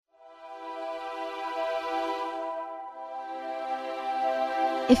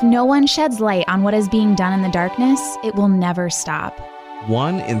If no one sheds light on what is being done in the darkness, it will never stop.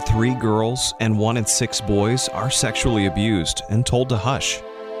 1 in 3 girls and 1 in 6 boys are sexually abused and told to hush.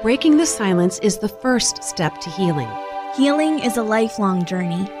 Breaking the silence is the first step to healing. Healing is a lifelong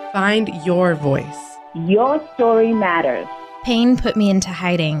journey. Find your voice. Your story matters. Pain put me into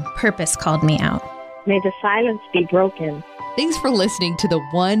hiding. Purpose called me out. May the silence be broken. Thanks for listening to the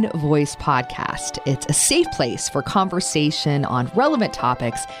One Voice podcast. It's a safe place for conversation on relevant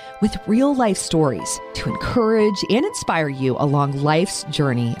topics with real life stories to encourage and inspire you along life's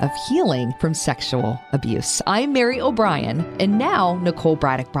journey of healing from sexual abuse. I'm Mary O'Brien, and now Nicole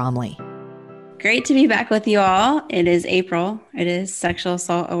Braddock Bromley. Great to be back with you all. It is April. It is Sexual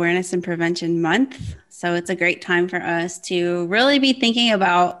Assault Awareness and Prevention Month. So it's a great time for us to really be thinking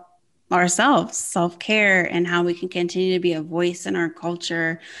about ourselves, self-care, and how we can continue to be a voice in our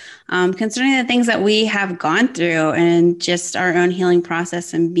culture concerning the things that we have gone through and just our own healing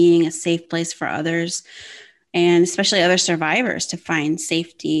process and being a safe place for others and especially other survivors to find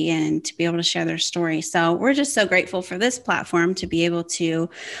safety and to be able to share their story. So we're just so grateful for this platform to be able to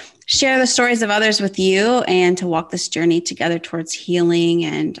share the stories of others with you and to walk this journey together towards healing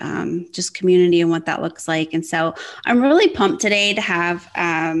and just community and what that looks like. And so I'm really pumped today to have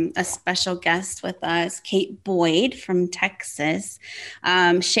a special guest with us, Kate Boyd from Texas,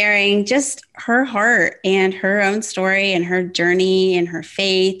 sharing just her heart and her own story and her journey and her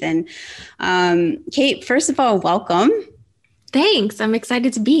faith. And Kate, first of all, welcome. Thanks. I'm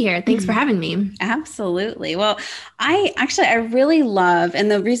excited to be here. Thanks for having me. Absolutely. Well, I really love,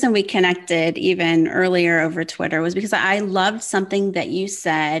 and the reason we connected even earlier over Twitter was because I loved something that you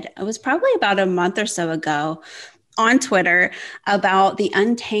said. It was probably about a month or so ago on Twitter about the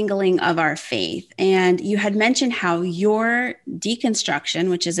untangling of our faith. And you had mentioned how your deconstruction,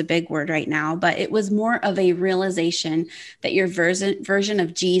 which is a big word right now, but it was more of a realization that your version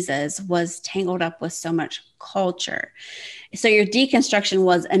of Jesus was tangled up with so much culture. So your deconstruction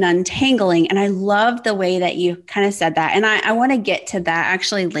was an untangling. And I love the way that you kind of said that. And I want to get to that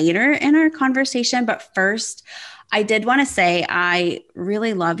actually later in our conversation. But first, I did want to say, I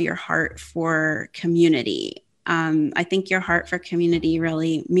really love your heart for community. I think your heart for community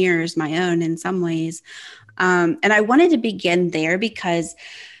really mirrors my own in some ways. And I wanted to begin there because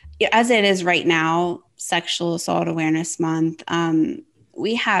as it is right now, Sexual Assault Awareness Month,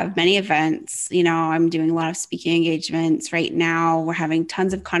 we have many events. You know, I'm doing a lot of speaking engagements right now. We're having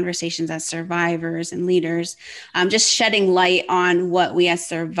tons of conversations as survivors and leaders, just shedding light on what we as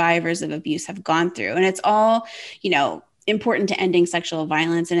survivors of abuse have gone through. And it's all, important to ending sexual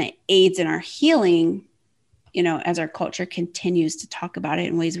violence, and it aids in our healing, as our culture continues to talk about it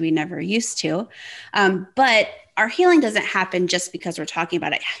in ways we never used to. But our healing doesn't happen just because we're talking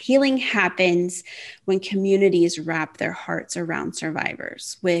about it. Healing happens when communities wrap their hearts around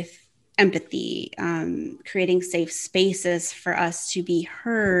survivors with empathy, creating safe spaces for us to be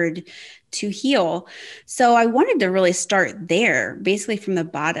heard, to heal. So I wanted to really start there, basically from the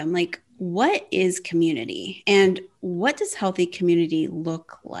bottom, like, what is community and what does healthy community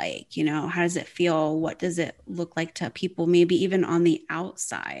look like? How does it feel? What does it look like to people, maybe even on the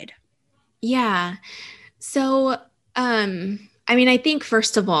outside? Yeah. So, I think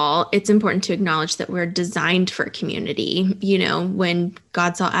first of all, it's important to acknowledge that we're designed for community. When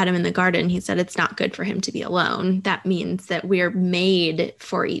God saw Adam in the garden, he said it's not good for him to be alone. That means that we're made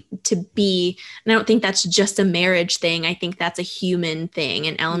to be, and I don't think that's just a marriage thing. I think that's a human thing,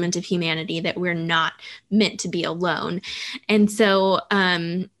 an element of humanity, that we're not meant to be alone. And so,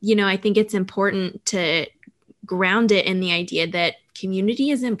 I think it's important to ground it in the idea that community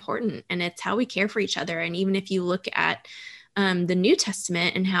is important and it's how we care for each other. And even if you look at the New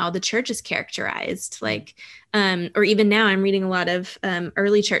Testament and how the church is characterized, or even now I'm reading a lot of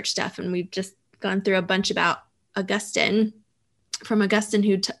early church stuff, and we've just gone through a bunch about Augustine,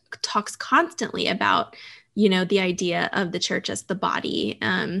 who talks constantly about, the idea of the church as the body,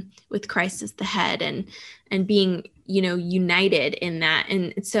 with Christ as the head, and being, united in that.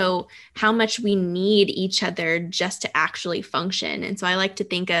 And so how much we need each other just to actually function. And so I like to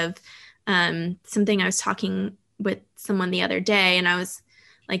think of something. I was talking with someone the other day, and I was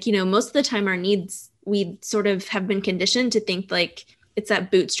like, most of the time our needs, we sort of have been conditioned to think like it's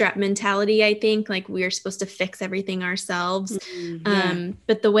that bootstrap mentality. I think like we're supposed to fix everything ourselves.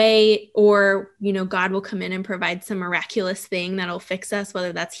 But the way, God will come in and provide some miraculous thing that'll fix us,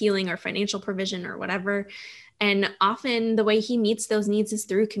 whether that's healing or financial provision or whatever. And often the way he meets those needs is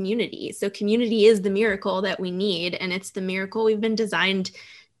through community. So community is the miracle that we need. And it's the miracle we've been designed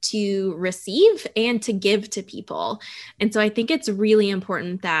to receive and to give to people. And so I think it's really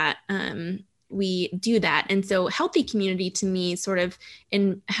important that we do that. And so healthy community to me sort of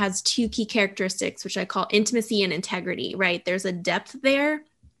has two key characteristics, which I call intimacy and integrity, right? There's a depth there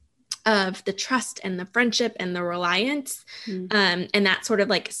of the trust and the friendship and the reliance, and that sort of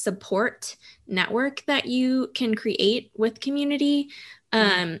like support network that you can create with community.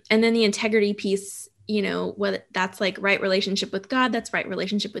 And then the integrity piece, you know, whether that's like right relationship with God, that's right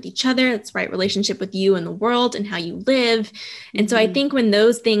relationship with each other, that's right relationship with you and the world and how you live. And so I think when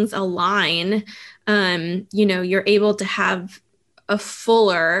those things align, you know, you're able to have a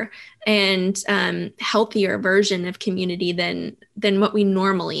fuller and healthier version of community than what we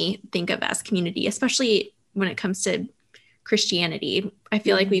normally think of as community, especially when it comes to Christianity. I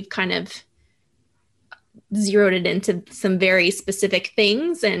feel like we've kind of zeroed it into some very specific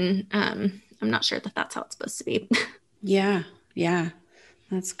things, and I'm not sure that that's how it's supposed to be. Yeah.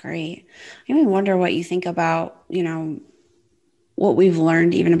 That's great. I even wonder what you think about, you know, what we've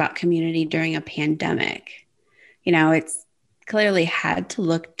learned even about community during a pandemic. You know, it's clearly had to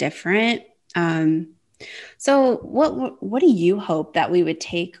look different. So what do you hope that we would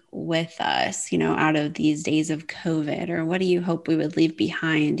take with us, you know, out of these days of COVID, or what do you hope we would leave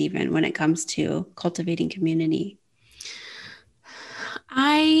behind even when it comes to cultivating community?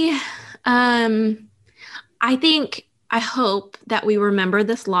 I hope that we remember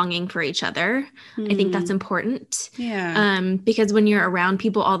this longing for each other. I think that's important. Yeah. Because when you're around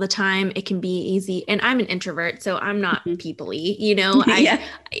people all the time, it can be easy. And I'm an introvert, so I'm not people-y, you know.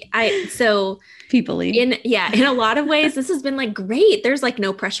 So people-y. In a lot of ways, this has been like great. There's like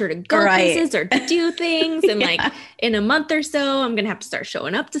no pressure to go places or do things. And like in a month or so, I'm gonna have to start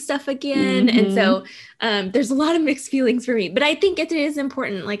showing up to stuff again. And so there's a lot of mixed feelings for me. But I think it is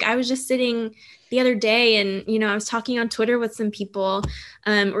important. Like I was just sitting the other day and, you know, I was talking on Twitter with some people,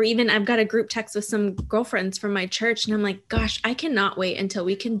 or even I've got a group text with some girlfriends from my church. And I'm like, gosh, I cannot wait until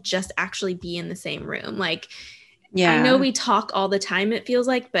we can just actually be in the same room. Like, I know we talk all the time, it feels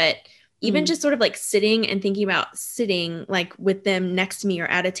like, but even just sort of like sitting and thinking about sitting like with them next to me or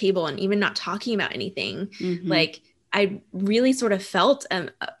at a table and even not talking about anything, like I really sort of felt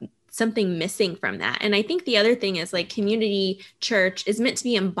something missing from that. And I think the other thing is like community church is meant to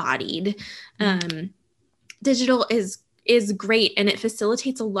be embodied. Digital is great and it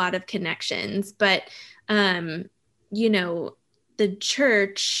facilitates a lot of connections, but you know, the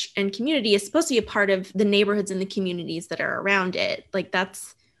church and community is supposed to be a part of the neighborhoods and the communities that are around it. Like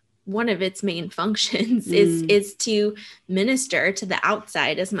that's one of its main functions is to minister to the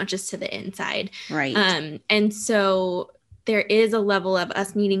outside as much as to the inside. Right. And so there is a level of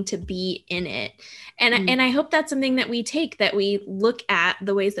us needing to be in it. And I hope that's something that we take, that we look at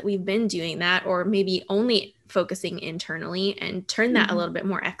the ways that we've been doing that, or maybe only focusing internally and turn that a little bit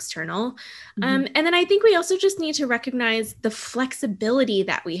more external. And then I think we also just need to recognize the flexibility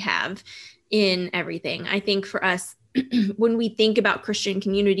that we have in everything. I think for us, when we think about Christian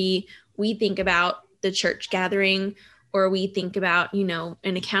community, we think about the church gathering, or we think about, you know,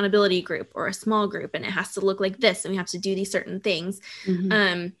 an accountability group or a small group, and it has to look like this, and we have to do these certain things.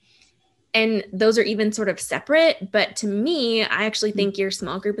 And those are even sort of separate. But to me, I actually think your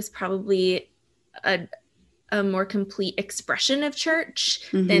small group is probably a more complete expression of church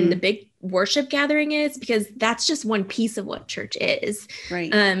than the big worship gathering is, because that's just one piece of what church is.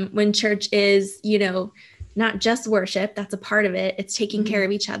 Right. When church is, you know, not just worship, that's a part of it. It's taking care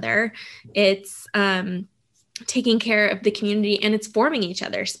of each other. It's taking care of the community, and it's forming each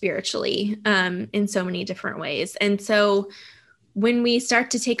other spiritually in so many different ways. And so when we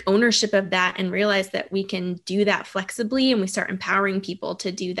start to take ownership of that and realize that we can do that flexibly, and we start empowering people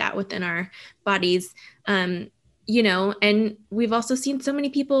to do that within our bodies, you know, and we've also seen so many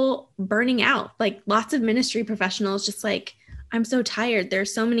people burning out, like lots of ministry professionals, just like, I'm so tired.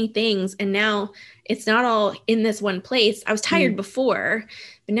 There's so many things. And now it's not all in this one place. I was tired before,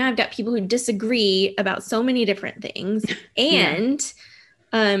 but now I've got people who disagree about so many different things. And,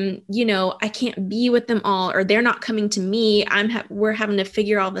 you know, I can't be with them all, or they're not coming to me. We're having to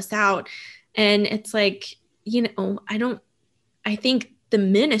figure all this out. And it's like, you know, I think the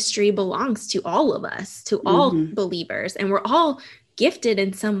ministry belongs to all of us, to all believers, and we're all gifted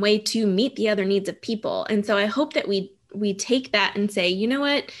in some way to meet the other needs of people. And so I hope that we take that and say, you know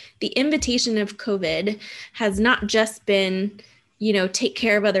what, the invitation of COVID has not just been, you know, take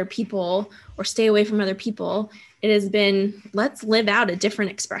care of other people or stay away from other people. It has been, let's live out a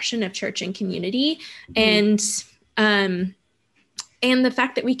different expression of church and community. And the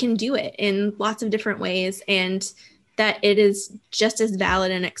fact that we can do it in lots of different ways, and that it is just as valid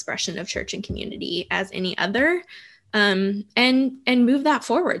an expression of church and community as any other, and move that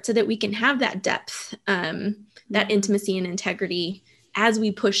forward so that we can have that depth, that intimacy and integrity as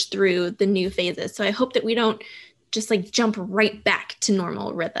we push through the new phases. So I hope that we don't just like jump right back to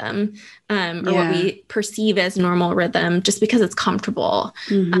normal rhythm, or what we perceive as normal rhythm just because it's comfortable.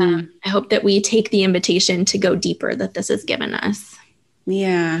 I hope that we take the invitation to go deeper that this has given us.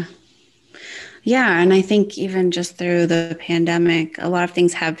 Yeah. Yeah. And I think even just through the pandemic, a lot of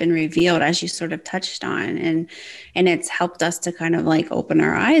things have been revealed, as you sort of touched on, and it's helped us to kind of like open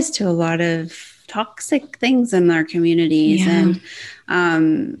our eyes to a lot of toxic things in our communities.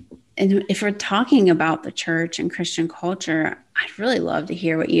 And if we're talking about the church and Christian culture, I'd really love to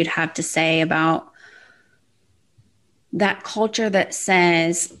hear what you'd have to say about that culture that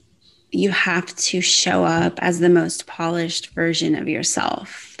says you have to show up as the most polished version of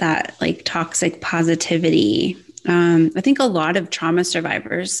yourself, that like toxic positivity. I think a lot of trauma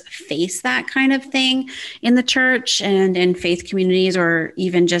survivors face that kind of thing in the church and in faith communities, or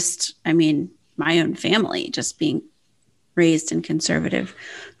even just, I mean, my own family, just being raised in conservative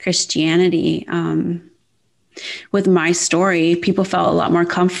Christianity. With my story, people felt a lot more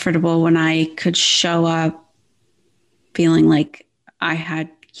comfortable when I could show up feeling like I had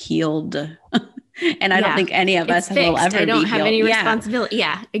healed. And I don't think any of us will ever be healed. I don't have any responsibility.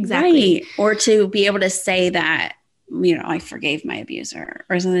 Yeah, exactly. Right. Or to be able to say that, you know, I forgave my abuser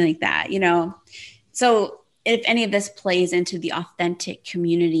or something like that, you know? So if any of this plays into the authentic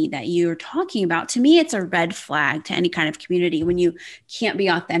community that you're talking about, to me, it's a red flag to any kind of community when you can't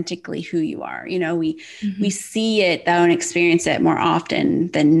be authentically who you are. You know, we see it though and experience it more often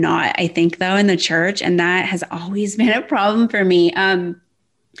than not, I think, though, in the church. And that has always been a problem for me.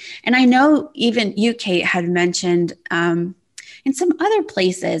 And I know even you, Kate, had mentioned in some other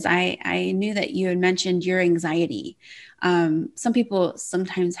places, I knew that you had mentioned your anxiety. Some people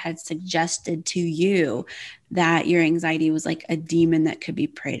sometimes had suggested to you that your anxiety was like a demon that could be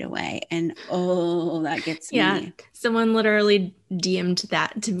prayed away. And that gets me. Yeah. Someone literally DM'd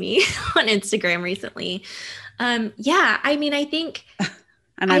that to me on Instagram recently. I mean, I think,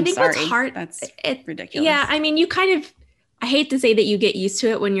 and I'm sorry. What's hard, that's ridiculous. Yeah. I mean, I hate to say that you get used to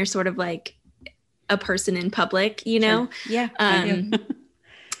it when you're sort of like a person in public, you know? Sure. Yeah. I do.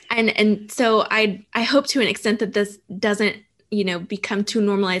 And so I hope to an extent that this doesn't, you know, become too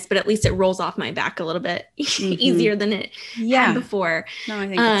normalized, but at least it rolls off my back a little bit easier than it had before. No, I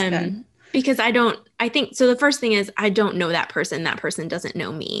think that's good. Because I think the first thing is I don't know that person. That person doesn't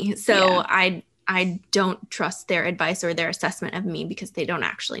know me. So I don't trust their advice or their assessment of me because they don't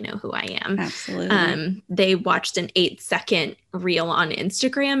actually know who I am. Absolutely. They watched an 8-second reel on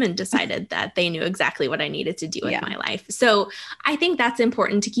Instagram and decided that they knew exactly what I needed to do with my life. So I think that's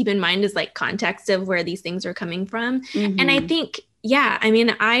important to keep in mind, is like context of where these things are coming from. And I think, I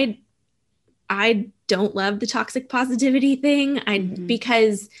mean, I don't love the toxic positivity thing.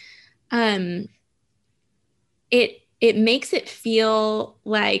 Because it makes it feel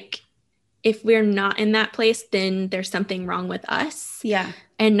like if we're not in that place, then there's something wrong with us. Yeah.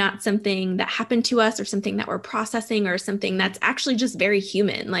 And not something that happened to us or something that we're processing or something that's actually just very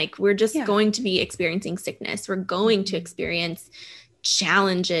human. Like we're just going to be experiencing sickness. We're going to experience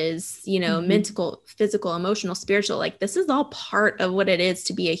challenges, you know, mental, physical, emotional, spiritual. Like this is all part of what it is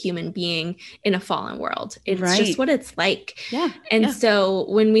to be a human being in a fallen world. It's just what it's like. Yeah. And so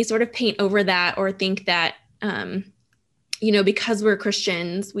when we sort of paint over that or think that, you know, because we're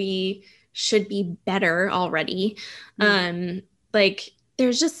Christians, we should be better already. Like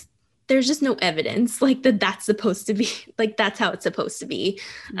there's just no evidence like that's supposed to be like, that's how it's supposed to be.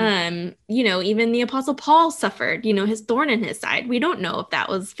 You know, even the Apostle Paul suffered, you know, his thorn in his side. We don't know if that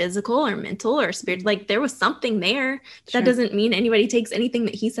was physical or mental or spiritual. Like there was something there. That doesn't mean anybody takes anything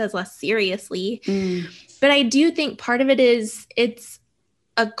that he says less seriously. But I do think part of it is it's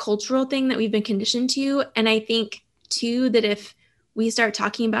a cultural thing that we've been conditioned to. And I think too, that if we start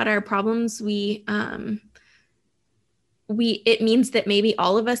talking about our problems, it means that maybe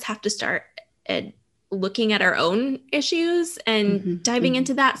all of us have to start looking at our own issues and diving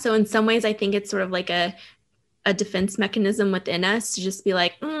into that. So in some ways, I think it's sort of like a defense mechanism within us to just be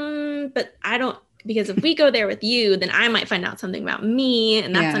like, but I don't, because if we go there with you, then I might find out something about me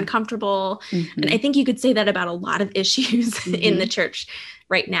and that's uncomfortable. And I think you could say that about a lot of issues in the church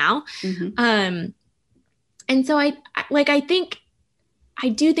right now. And so I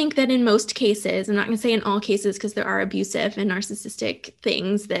do think that in most cases, I'm not going to say in all cases, because there are abusive and narcissistic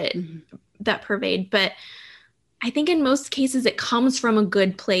things that pervade, but I think in most cases it comes from a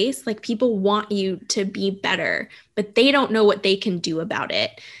good place. Like people want you to be better, but they don't know what they can do about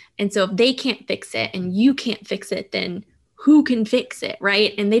it. And so if they can't fix it and you can't fix it, then who can fix it,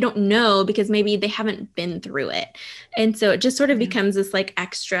 right? And they don't know because maybe they haven't been through it. And so it just sort of becomes this like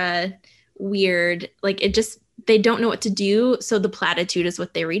extra weird, like it just they don't know what to do. So the platitude is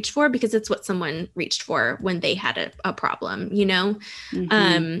what they reach for because it's what someone reached for when they had a problem, you know?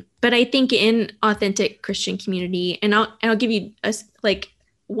 But I think in authentic Christian community, and I'll give you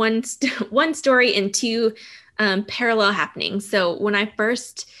one story and two parallel happenings. So when I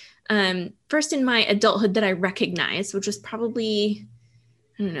first in my adulthood that I recognized, which was probably,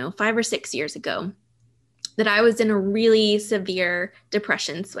 5 or 6 years ago, that I was in a really severe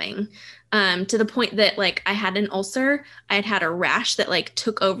depression swing, to the point that like I had an ulcer, I had a rash that like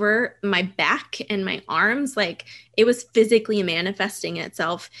took over my back and my arms. Like it was physically manifesting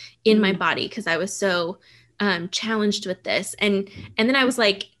itself in my body because I was so challenged with this. And then I was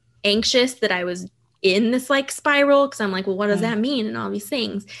like anxious that I was in this like spiral because I'm like, well, what does that mean? And all these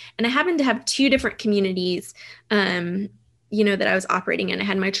things. And I happened to have two different communities, that I was operating in. I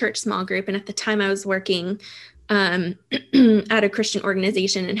had my church small group. And at the time I was working at a Christian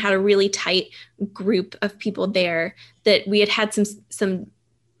organization and had a really tight group of people there that we had some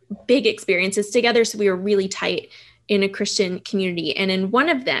big experiences together. So we were really tight in a Christian community. And in one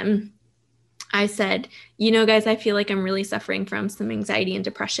of them, I said, guys, I feel like I'm really suffering from some anxiety and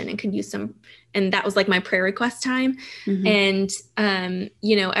depression and could use some, and that was like my prayer request time. And,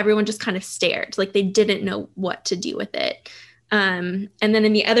 everyone just kind of stared, like they didn't know what to do with it. And then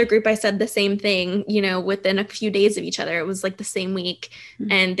in the other group, I said the same thing, within a few days of each other, it was like the same week.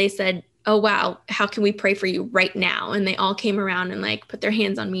 And they said, oh, wow, how can we pray for you right now? And they all came around and like put their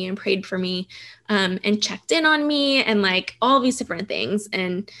hands on me and prayed for me, and checked in on me and like all these different things.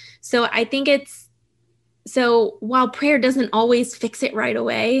 And so I think so while prayer doesn't always fix it right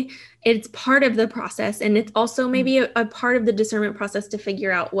away, it's part of the process. And it's also maybe a part of the discernment process to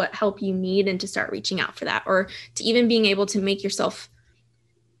figure out what help you need and to start reaching out for that, or to even being able to make yourself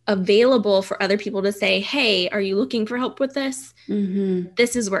available for other people to say, hey, are you looking for help with this?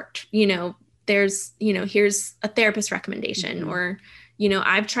 This has worked. There's, here's a therapist recommendation, or,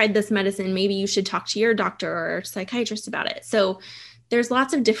 I've tried this medicine. Maybe you should talk to your doctor or psychiatrist about it. So there's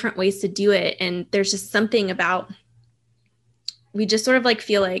lots of different ways to do it. And there's just something about, we just sort of like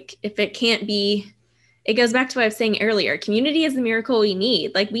feel like if it can't be, it goes back to what I was saying earlier, community is the miracle we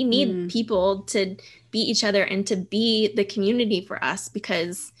need. Like we need people to be each other and to be the community for us,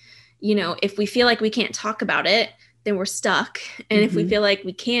 because, if we feel like we can't talk about it, then we're stuck. And if we feel like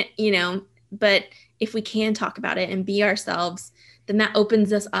we can't, but if we can talk about it and be ourselves, then that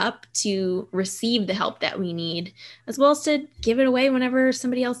opens us up to receive the help that we need, as well as to give it away whenever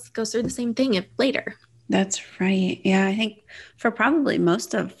somebody else goes through the same thing later. That's right. Yeah, I think for probably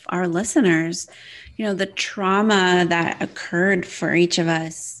most of our listeners, the trauma that occurred for each of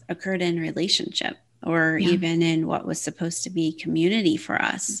us occurred in relationship, or even in what was supposed to be community for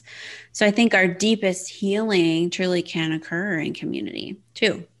us. So I think our deepest healing truly can occur in community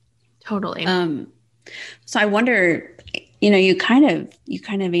too. Totally. So I wonder, you kind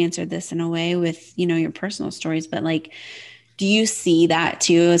of answered this in a way with, your personal stories, but like, do you see that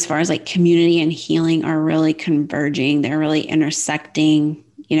too, as far as like community and healing are really converging? They're really intersecting,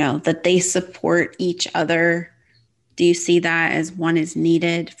 that they support each other. Do you see that as one is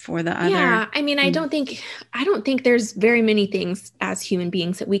needed for the other? Yeah. I mean, I don't think there's very many things as human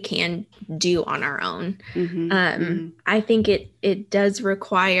beings that we can do on our own. I think it does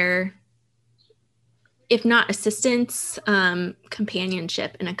require, if not assistance,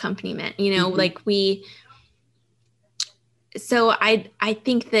 companionship and accompaniment, so I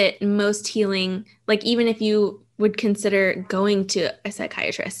think that most healing, like even if you would consider going to a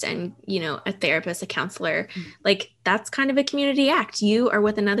psychiatrist and, a therapist, a counselor, like that's kind of a community act. You are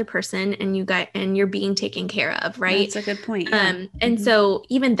with another person and you're being taken care of, right? That's a good point. Yeah. And so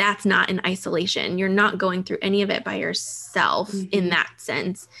even that's not in isolation. You're not going through any of it by yourself in that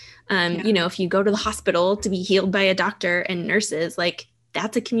sense. If you go to the hospital to be healed by a doctor and nurses, like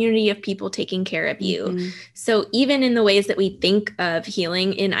that's a community of people taking care of you. So even in the ways that we think of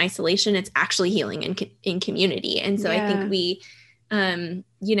healing in isolation, it's actually healing in community. And so I think we, and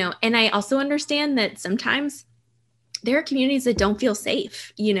I also understand that sometimes there are communities that don't feel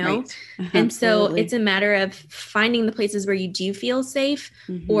safe, right. And so it's a matter of finding the places where you do feel safe,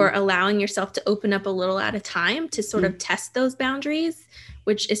 or allowing yourself to open up a little at a time to sort of test those boundaries,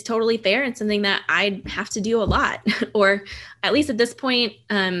 which is totally fair and something that I have to do a lot, or at least at this point,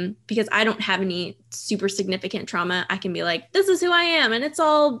 because I don't have any super significant trauma, I can be like, this is who I am and it's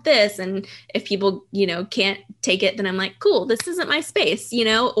all this. And if people, can't take it, then I'm like, cool, this isn't my space,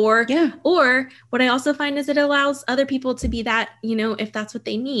 or what I also find is it allows other people to be that, if that's what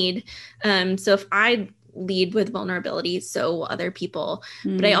they need. So if I lead with vulnerability, so will other people,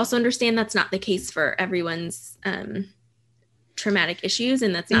 but I also understand that's not the case for everyone's, traumatic issues,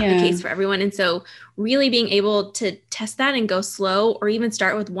 and that's not the case for everyone. And so really being able to test that and go slow, or even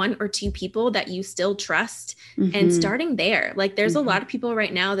start with 1 or 2 people that you still trust, and starting there. Like there's a lot of people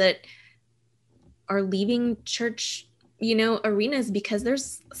right now that are leaving church, you know, arenas because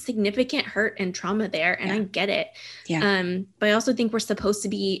there's significant hurt and trauma there. And I get it. But I also think we're supposed to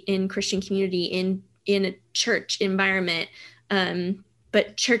be in Christian community, in a church environment.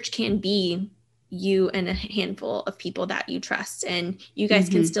 But church can be you and a handful of people that you trust, and you guys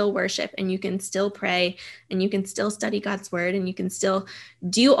can still worship, and you can still pray, and you can still study God's word, and you can still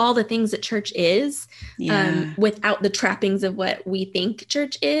do all the things that church is, without the trappings of what we think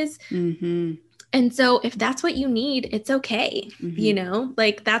church is. And so if that's what you need, it's okay. You know,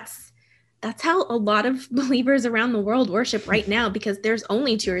 like that's how a lot of believers around the world worship right now, because there's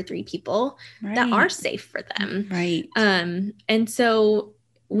only 2 or 3 people that are safe for them. And so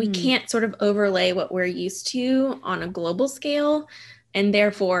we can't sort of overlay what we're used to on a global scale, and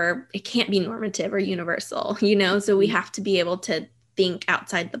therefore it can't be normative or universal, you know? So we have to be able to think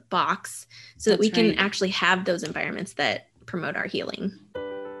outside the box so that we can actually have those environments that promote our healing.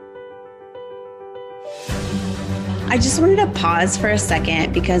 I just wanted to pause for a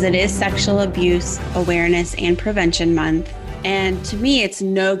second because it is Sexual Abuse Awareness and Prevention Month. And to me, it's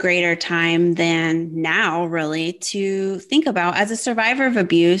no greater time than now, really, to think about, as a survivor of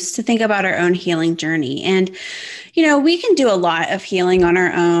abuse, to think about our own healing journey. And, you know, we can do a lot of healing on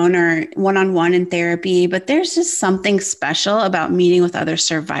our own or one-on-one in therapy, but there's just something special about meeting with other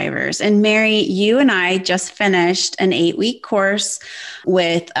survivors. And Mary, you and I just finished an 8-week course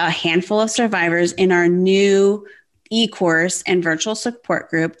with a handful of survivors in our new e-course and virtual support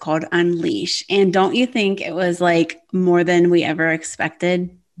group called Unleash. And don't you think it was like more than we ever expected?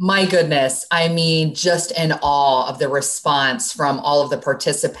 My goodness. I mean, just in awe of the response from all of the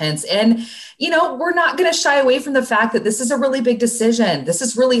participants. And, you know, we're not going to shy away from the fact that this is a really big decision. This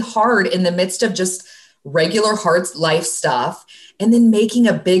is really hard in the midst of just regular hard life stuff. And then making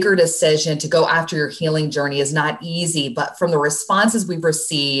a bigger decision to go after your healing journey is not easy. But from the responses we've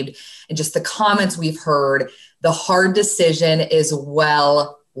received and just the comments we've heard, the hard decision is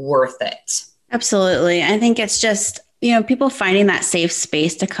well worth it. Absolutely. I think it's just, you know, people finding that safe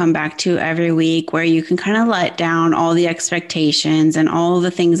space to come back to every week where you can kind of let down all the expectations and all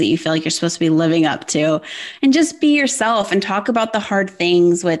the things that you feel like you're supposed to be living up to, and just be yourself and talk about the hard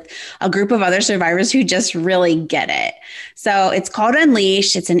things with a group of other survivors who just really get it. So it's called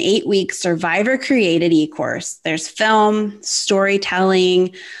Unleash. It's an 8-week survivor created e-course. There's film,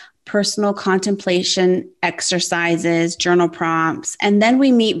 storytelling, personal contemplation exercises, journal prompts. And then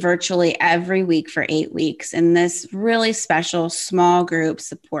we meet virtually every week for 8 weeks in this really special small group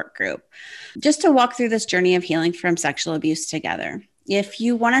support group, just to walk through this journey of healing from sexual abuse together. If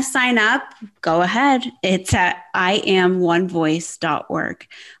you want to sign up, go ahead. It's at iamonevoice.org,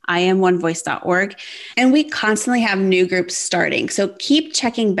 iamonevoice.org. And we constantly have new groups starting. So keep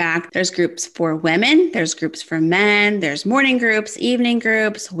checking back. There's groups for women, there's groups for men, there's morning groups, evening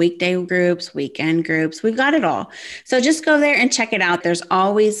groups, weekday groups, weekend groups. We've got it all. So just go there and check it out. There's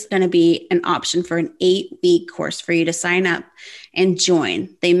always going to be an option for an 8-week course for you to sign up and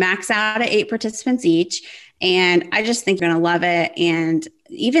join. They max out at 8 participants each. And I just think you're going to love it. And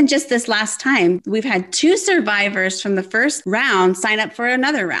even just this last time, we've had 2 survivors from the first round sign up for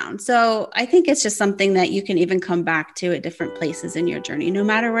another round. So I think it's just something that you can even come back to at different places in your journey, no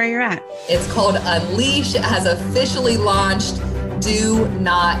matter where you're at. It's called Unleash. It has officially launched. Do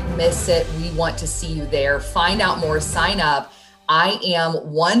not miss it. We want to see you there. Find out more. Sign up.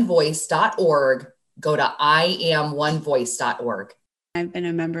 iamonevoice.org. Go to iamonevoice.org. I've been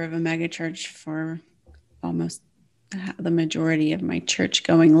a member of a megachurch for almost the majority of my church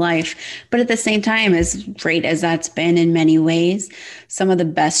going life. But at the same time, as great as that's been in many ways, some of the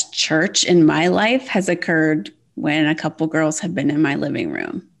best church in my life has occurred when a couple girls have been in my living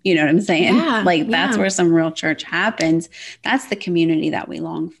room. You know what I'm saying? That's where some real church happens. That's the community that we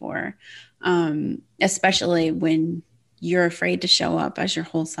long for, especially when you're afraid to show up as your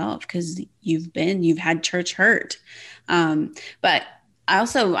whole self because you've had church hurt. But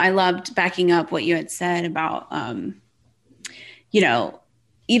I loved backing up what you had said about,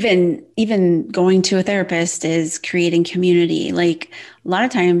 even going to a therapist is creating community. Like a lot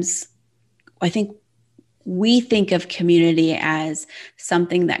of times, I think we think of community as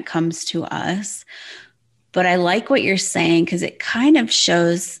something that comes to us. But I like what you're saying because it kind of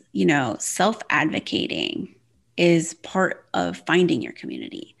shows, self-advocating is part of finding your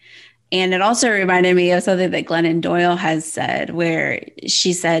community. And it also reminded me of something that Glennon Doyle has said, where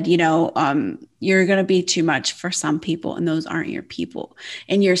she said, you're going to be too much for some people and those aren't your people.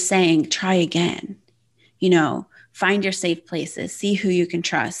 And you're saying, try again, find your safe places, see who you can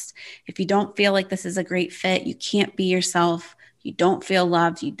trust. If you don't feel like this is a great fit, you can't be yourself, you don't feel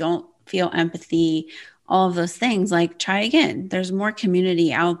loved, you don't feel empathy, all of those things, like try again. There's more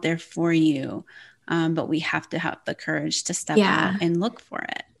community out there for you. But we have to have the courage to step out and look for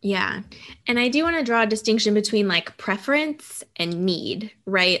it. Yeah. And I do want to draw a distinction between like preference and need,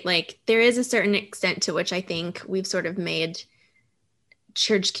 right? Like there is a certain extent to which I think we've sort of made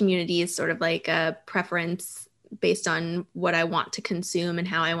church communities sort of like a preference based on what I want to consume and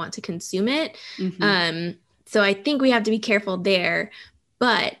how I want to consume it. Mm-hmm. So I think we have to be careful there.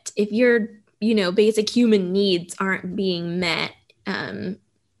 But if your, basic human needs aren't being met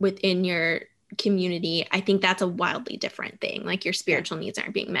within your community, I think that's a wildly different thing. Like your spiritual needs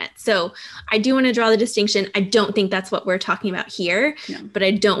aren't being met. So I do want to draw the distinction. I don't think that's what we're talking about here, but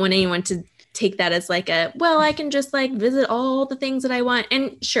I don't want anyone to take that as like I can just like visit all the things that I want.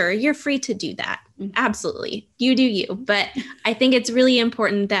 And sure, you're free to do that. Absolutely. You do you. But I think it's really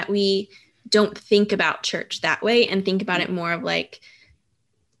important that we don't think about church that way and think about it more of like,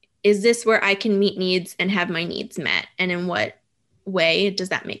 is this where I can meet needs and have my needs met? And in what way does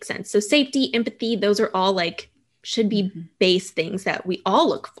that make sense? So safety, empathy, those are all like should be base things that we all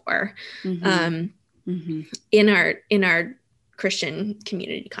look for in our Christian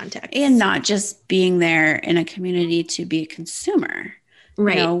community context, and not just being there in a community to be a consumer.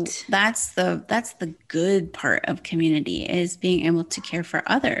 Right. That's the good part of community, is being able to care for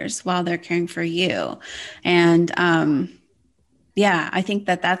others while they're caring for you. And I think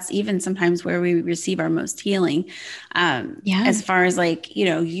that's even sometimes where we receive our most healing. As far as like,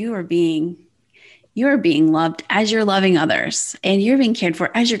 you are being loved as you're loving others, and you're being cared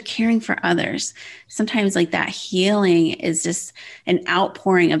for as you're caring for others. Sometimes like that healing is just an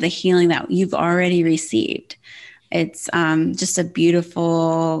outpouring of the healing that you've already received. It's just a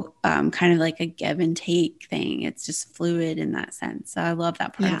beautiful kind of like a give and take thing. It's just fluid in that sense. So I love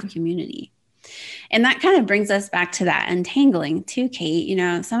that part of community. And that kind of brings us back to that untangling too, Kate.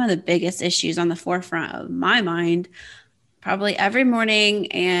 Some of the biggest issues on the forefront of my mind, probably every morning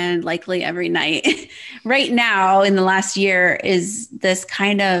and likely every night right now in the last year, is this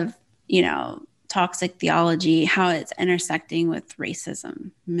kind of, toxic theology, how it's intersecting with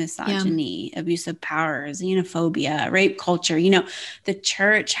racism, misogyny, abuse of power, xenophobia, rape culture. The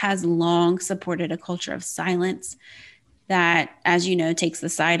church has long supported a culture of silence that, as takes the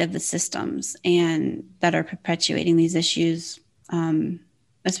side of the systems and that are perpetuating these issues,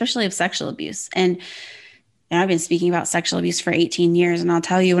 especially of sexual abuse. And I've been speaking about sexual abuse for 18 years. And I'll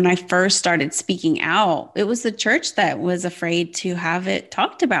tell you, when I first started speaking out, it was the church that was afraid to have it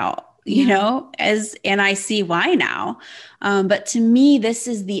talked about, and I see why now. But to me, this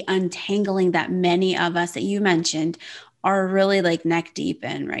is the untangling that many of us that you mentioned are really like neck deep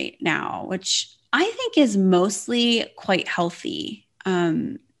in right now, which I think is mostly quite healthy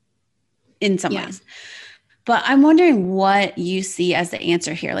in some ways. But I'm wondering what you see as the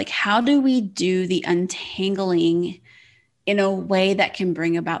answer here. Like, how do we do the untangling in a way that can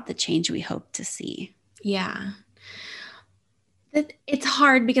bring about the change we hope to see? Yeah. It's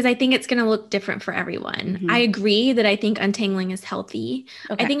hard because I think it's going to look different for everyone. I agree that I think untangling is healthy.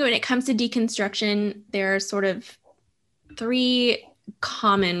 I think when it comes to deconstruction, there are sort of three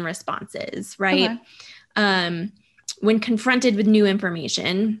common responses, right? When confronted with new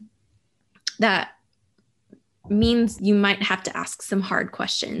information, that means you might have to ask some hard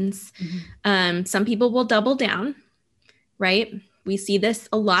questions. Some people will double down, right? We see this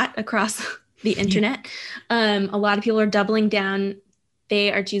a lot across the internet. A lot of people are doubling down.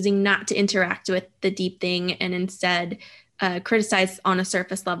 They are choosing not to interact with the deep thing and instead criticize on a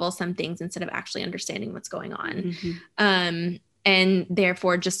surface level some things instead of actually understanding what's going on. And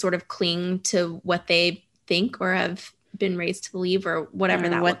therefore just sort of cling to what they think or have been raised to believe or whatever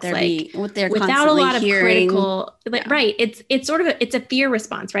that looks like, what they're without a lot of hearing. critical, right. It's sort of it's a fear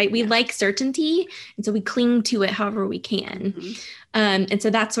response, right? We like certainty. And so we cling to it however we can. And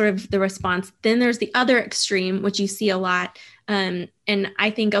so that's sort of the response. Then there's the other extreme, which you see a lot. And I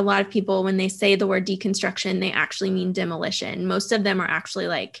think a lot of people, when they say the word deconstruction, they actually mean demolition. Most of them are actually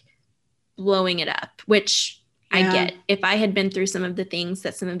like blowing it up, which I get. If I had been through some of the things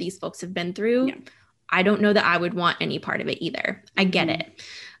that some of these folks have been through, I don't know that I would want any part of it either. I get it.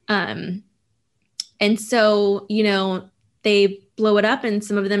 And so, they blow it up and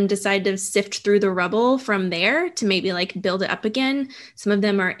some of them decide to sift through the rubble from there to maybe like build it up again. Some of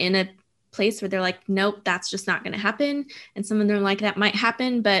them are in a place where they're like, nope, that's just not going to happen. And some of them are like, that might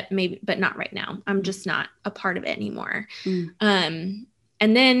happen, but not right now. I'm just not a part of it anymore. And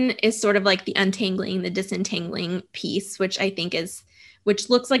then is sort of like the untangling, the disentangling piece, which I think is which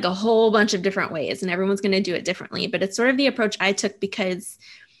looks like a whole bunch of different ways, and everyone's going to do it differently. But it's sort of the approach I took because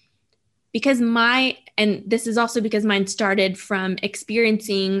and this is also because mine started from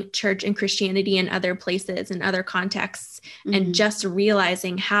experiencing church and Christianity in other places and other contexts, and just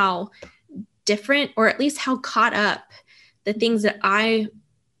realizing how different, or at least how caught up, the things that I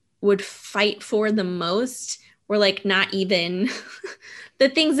would fight for the most were like not even the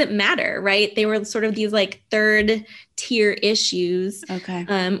things that matter, right? They were sort of these like third tier issues,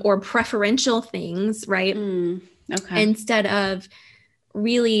 or preferential things, right? Instead of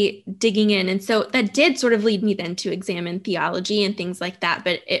really digging in. And so that did sort of lead me then to examine theology and things like that.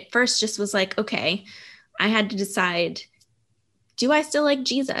 But at first just was like, okay, I had to decide, do I still like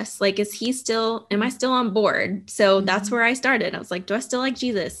Jesus? Like, am I still on board? So that's where I started. I was like, do I still like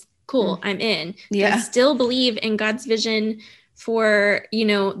Jesus? Cool. I'm in. Do I still believe in God's vision for,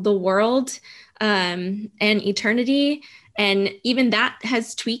 the world, and eternity? And even that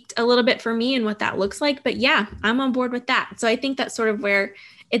has tweaked a little bit for me and what that looks like. But yeah, I'm on board with that. So I think that's sort of where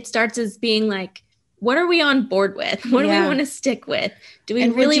it starts, as being like, what are we on board with? What do we want to stick with? Do we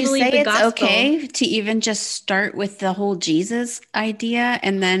really believe the gospel? It's okay to even just start with the whole Jesus idea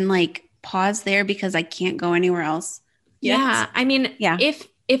and then like pause there because I can't go anywhere else? Yeah. I mean,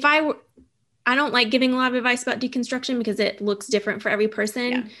 if I don't like giving a lot of advice about deconstruction because it looks different for every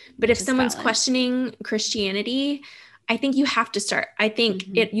person. Yeah, but if someone's questioning Christianity, I think you have to start. I think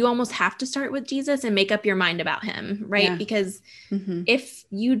you almost have to start with Jesus and make up your mind about him, right? Yeah. Because if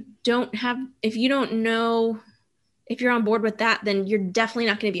you don't know, if you're on board with that, then you're definitely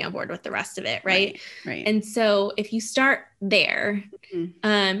not going to be on board with the rest of it, right? Right. And so if you start there,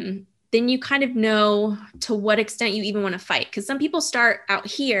 then you kind of know to what extent you even want to fight. Because some people start out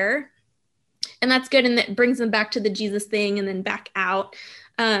here, and that's good, and that brings them back to the Jesus thing and then back out.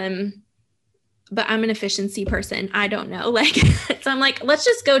 But I'm an efficiency person. I don't know. So I'm like, let's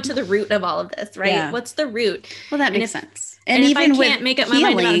just go to the root of all of this, right? Yeah. What's the root? Well, that makes sense. And even if I can't make up my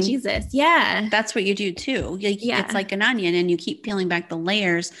mind about Jesus, that's what you do too. It's like an onion, and you keep peeling back the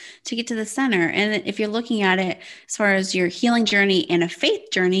layers to get to the center. And if you're looking at it as far as your healing journey and a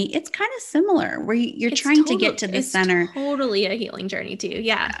faith journey, it's kind of similar, where you're trying to get to the center. Totally a healing journey too.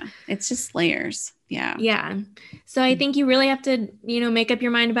 Yeah. It's just layers. Yeah. Yeah. So I think you really have to, make up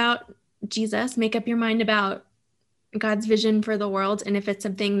your mind about Jesus, make up your mind about God's vision for the world. And if it's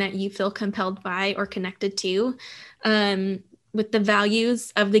something that you feel compelled by or connected to, with the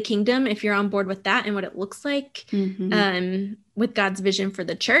values of the kingdom, if you're on board with that and what it looks like, with God's vision for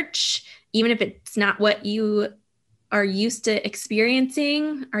the church, even if it's not what you are used to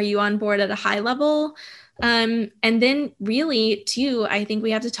experiencing, are you on board at a high level? And then really too, I think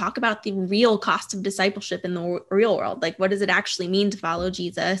we have to talk about the real cost of discipleship in the real world. Like, what does it actually mean to follow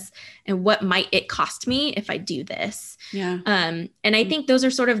Jesus, and what might it cost me if I do this? Yeah. And I think those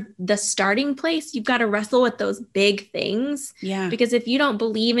are sort of the starting place. You've got to wrestle with those big things. Yeah. Because if you don't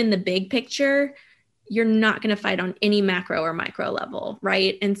believe in the big picture, you're not going to fight on any macro or micro level.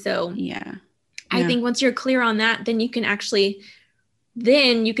 Right. And so I think once you're clear on that, then you can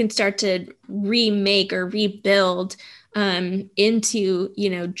start to remake or rebuild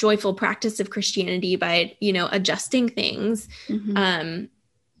into, joyful practice of Christianity by, adjusting things.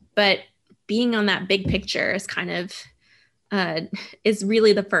 But being on that big picture is kind of, is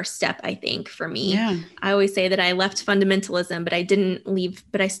really the first step, I think, for me. Yeah. I always say that I left fundamentalism, but I didn't leave,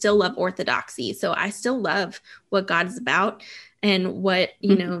 but I still love orthodoxy. So I still love what God is about and what,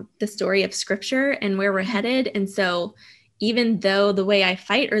 the story of scripture and where we're headed. And so even though the way I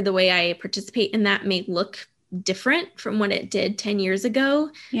fight or the way I participate in that may look different from what it did 10 years ago,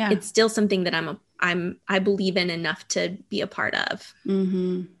 it's still something that I believe in enough to be a part of.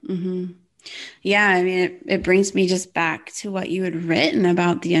 Yeah. I mean, it brings me just back to what you had written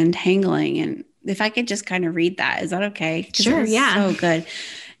about the untangling. And if I could just kind of read that, is that okay? Sure. Yeah. So good.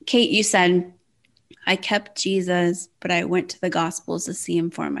 Kate, you said, I kept Jesus, but I went to the Gospels to see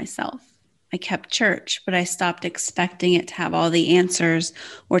him for myself. I kept church, but I stopped expecting it to have all the answers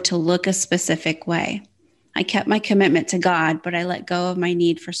or to look a specific way. I kept my commitment to God, but I let go of my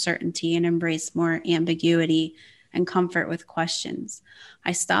need for certainty and embraced more ambiguity and comfort with questions.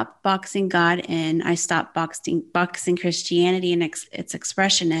 I stopped boxing God in. I stopped boxing Christianity and its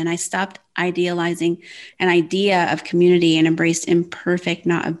expression in. I stopped idealizing an idea of community and embraced imperfect,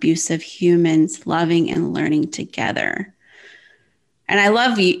 not abusive humans loving and learning together. And I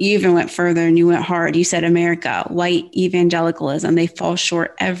love you even went further and you went hard. You said America, white evangelicalism, they fall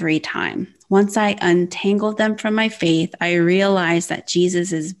short every time. Once I untangled them from my faith, I realized that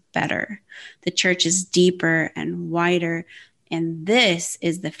Jesus is better. The church is deeper and wider. And this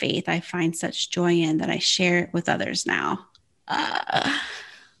is the faith I find such joy in that I share it with others now.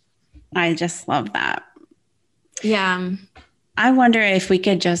 I just love that. Yeah. I wonder if we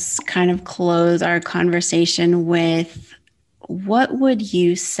could just kind of close our conversation with, what would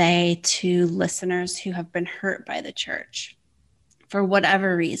you say to listeners who have been hurt by the church for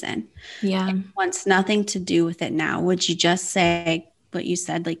whatever reason? Yeah. It wants nothing to do with it now. Would you just say what you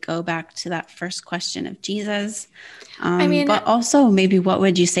said, like go back to that first question of Jesus? But also maybe what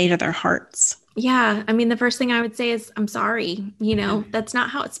would you say to their hearts? Yeah. I mean, the first thing I would say is, I'm sorry. That's not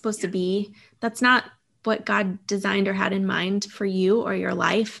how it's supposed to be. That's not what God designed or had in mind for you or your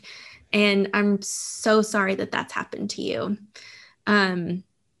life. And I'm so sorry that that's happened to you.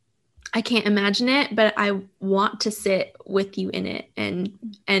 I can't imagine it, but I want to sit with you in it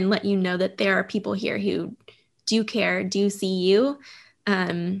and let you know that there are people here who do care, do see you,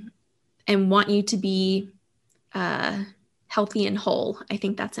 and want you to be healthy and whole. I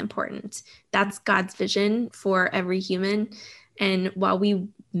think that's important. That's God's vision for every human. And while we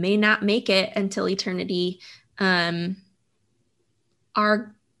may not make it until eternity, our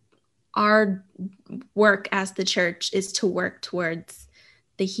work as the church is to work towards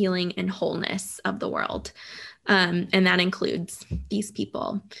the healing and wholeness of the world. And that includes these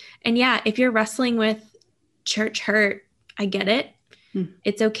people. And yeah, if you're wrestling with church hurt, I get it.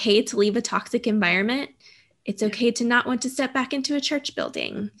 It's okay to leave a toxic environment. It's okay to not want to step back into a church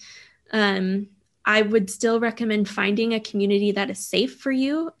building. I would still recommend finding a community that is safe for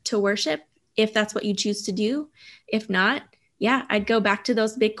you to worship, if that's what you choose to do. If not, yeah, I'd go back to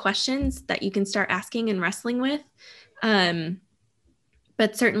those big questions that you can start asking and wrestling with.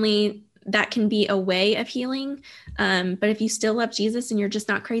 But certainly that can be a way of healing. But if you still love Jesus and you're just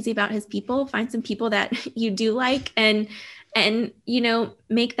not crazy about his people, find some people that you do like and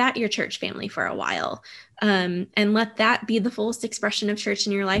make that your church family for a while. And let that be the fullest expression of church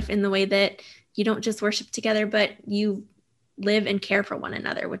in your life, in the way that you don't just worship together, but you live and care for one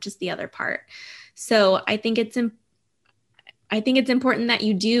another, which is the other part. So I think it's important that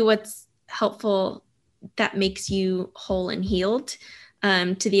you do what's helpful, that makes you whole and healed,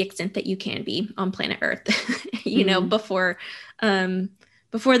 to the extent that you can be on planet Earth, before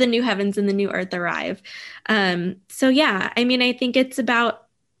the new heavens and the new earth arrive. So yeah, I mean, I think it's about,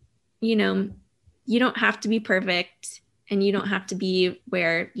 you don't have to be perfect, and you don't have to be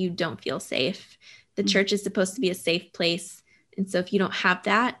where you don't feel safe. The church is supposed to be a safe place. And so if you don't have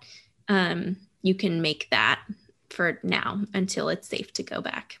that, you can make that for now until it's safe to go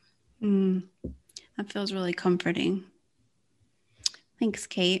back. That feels really comforting. Thanks,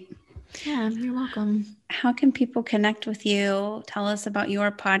 Kate. Yeah, you're welcome. How can people connect with you? Tell us about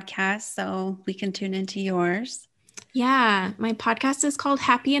your podcast so we can tune into yours. Yeah, my podcast is called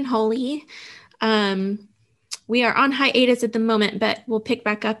Happy and Holy. We are on hiatus at the moment, but we'll pick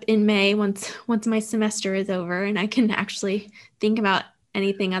back up in May once my semester is over and I can actually think about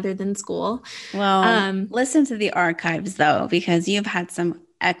anything other than school. Well, listen to the archives though, because you've had some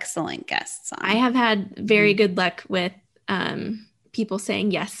excellent guests on. I have had very good luck with people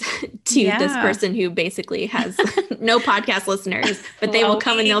saying yes to this person who basically has no podcast listeners, but they will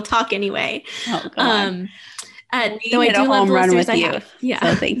come and they'll talk anyway. Oh, God. Though I do love the listeners I have. Yeah.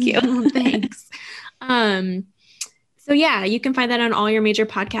 So thank you. Thanks. So yeah, you can find that on all your major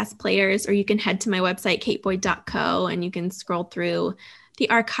podcast players, or you can head to my website, kateboyd.co, and you can scroll through the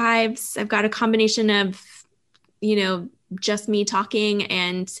archives. I've got a combination of, just me talking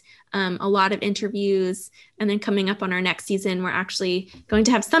and a lot of interviews. And then coming up on our next season, we're actually going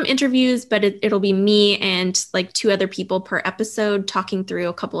to have some interviews, but it'll be me and like 2 other people per episode talking through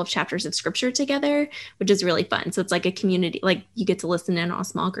a couple of chapters of scripture together, which is really fun. So it's like a community, like you get to listen in on a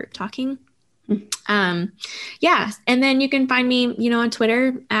small group talking. Yeah. And then you can find me, on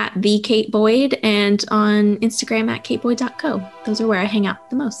Twitter at the Kate Boyd and on Instagram at kateboyd.co. Those are where I hang out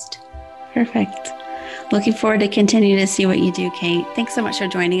the most. Perfect. Looking forward to continuing to see what you do, Kate. Thanks so much for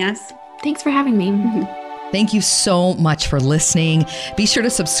joining us. Thanks for having me. Thank you so much for listening. Be sure to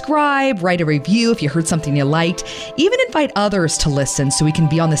subscribe, write a review if you heard something you liked, even invite others to listen so we can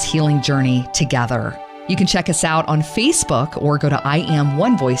be on this healing journey together. You can check us out on Facebook or go to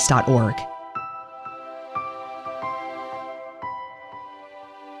iamonevoice.org.